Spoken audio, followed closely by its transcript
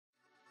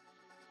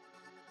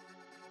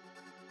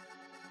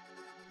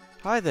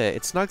Hi there,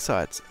 it's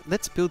SnugSites.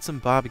 Let's build some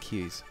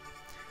barbecues.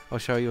 I'll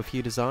show you a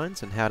few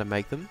designs and how to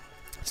make them,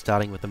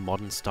 starting with a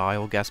modern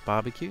style gas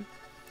barbecue.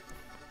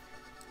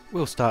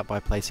 We'll start by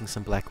placing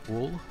some black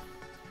wool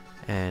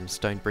and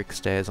stone brick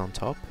stairs on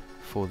top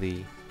for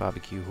the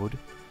barbecue hood,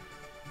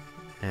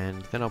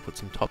 and then I'll put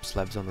some top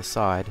slabs on the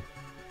side.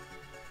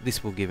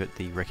 This will give it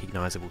the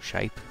recognisable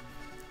shape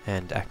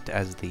and act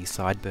as the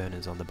side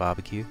burners on the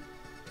barbecue.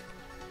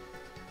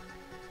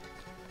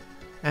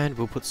 And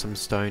we'll put some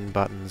stone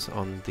buttons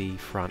on the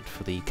front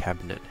for the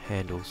cabinet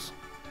handles.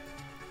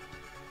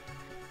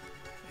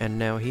 And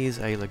now here's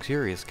a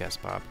luxurious gas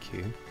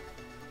barbecue.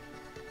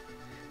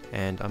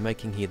 And I'm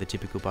making here the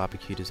typical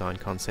barbecue design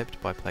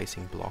concept by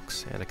placing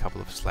blocks and a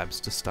couple of slabs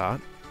to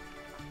start.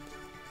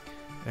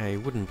 A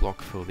wooden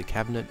block for the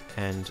cabinet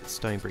and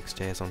stone brick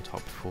stairs on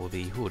top for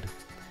the hood.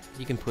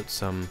 You can put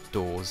some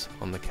doors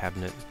on the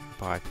cabinet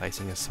by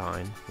placing a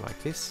sign like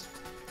this.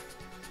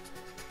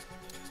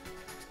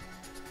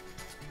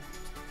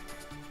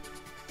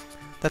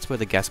 That's where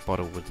the gas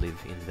bottle would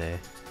live, in there.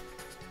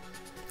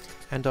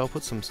 And I'll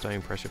put some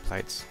stone pressure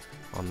plates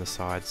on the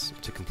sides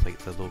to complete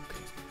the look.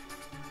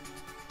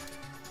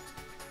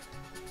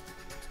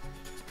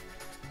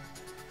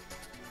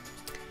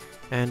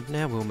 And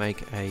now we'll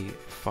make a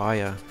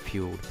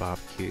fire-fueled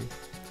barbecue.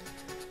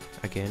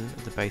 Again,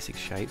 the basic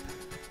shape.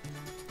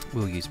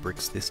 We'll use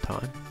bricks this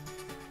time.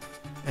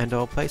 And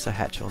I'll place a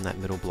hatch on that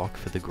middle block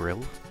for the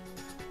grill,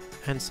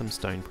 and some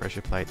stone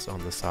pressure plates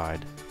on the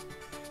side.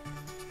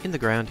 In the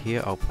ground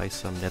here I'll place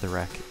some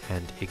netherrack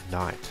and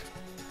ignite.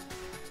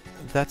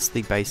 That's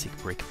the basic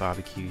brick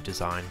barbecue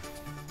design.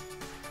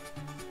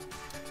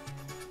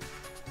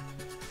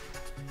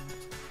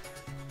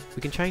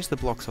 We can change the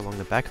blocks along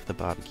the back of the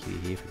barbecue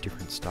here for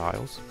different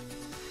styles.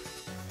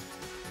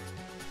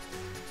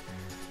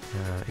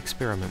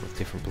 Experiment with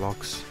different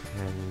blocks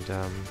and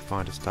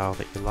find a style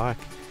that you like.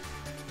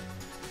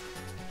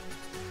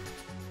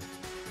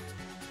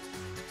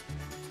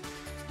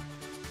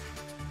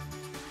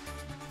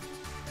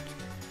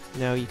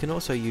 Now you can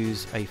also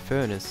use a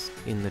furnace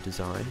in the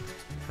design,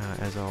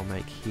 as I'll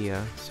make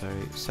here, so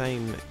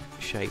same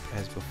shape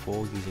as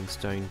before using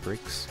stone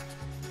bricks.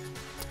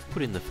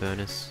 Put in the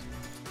furnace,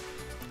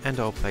 and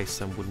I'll place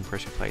some wooden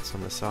pressure plates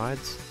on the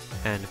sides,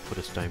 and put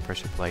a stone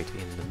pressure plate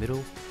in the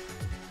middle,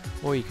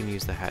 or you can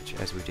use the hatch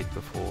as we did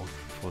before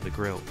for the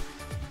grill.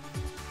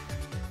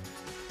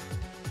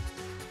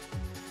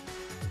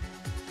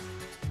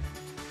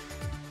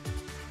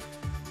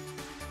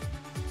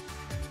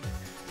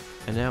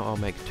 And now I'll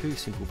make two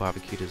simple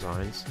barbecue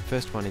designs. The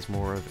first one is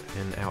more of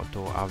an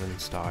outdoor oven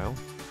style.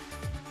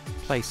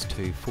 Place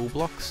two full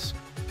blocks,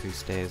 two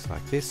stairs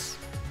like this,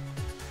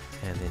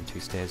 and then two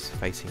stairs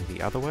facing the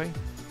other way,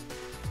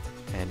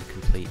 and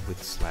complete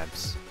with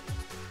slabs.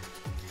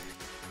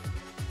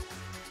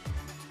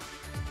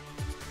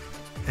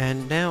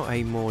 And now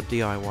a more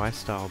DIY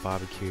style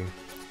barbecue.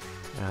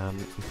 I'm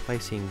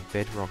placing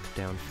bedrock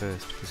down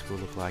first. This will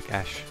look like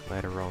ash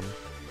later on,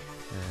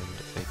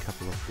 and a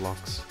couple of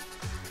blocks.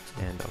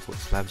 And I'll put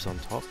slabs on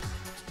top,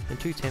 and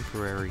two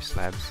temporary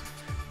slabs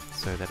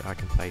so that I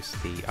can place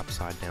the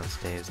upside down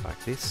stairs like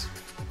this,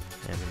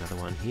 and another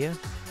one here,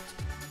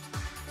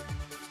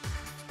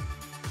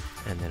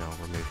 and then I'll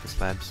remove the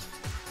slabs,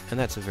 and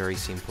that's a very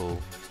simple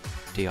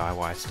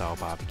DIY style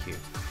barbecue.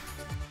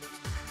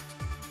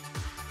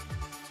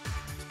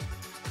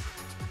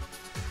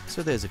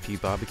 So there's a few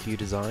barbecue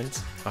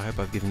designs. I hope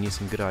I've given you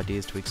some good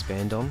ideas to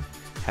expand on.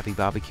 Happy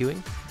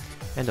barbecuing,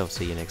 and I'll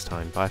see you next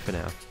time. Bye for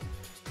now.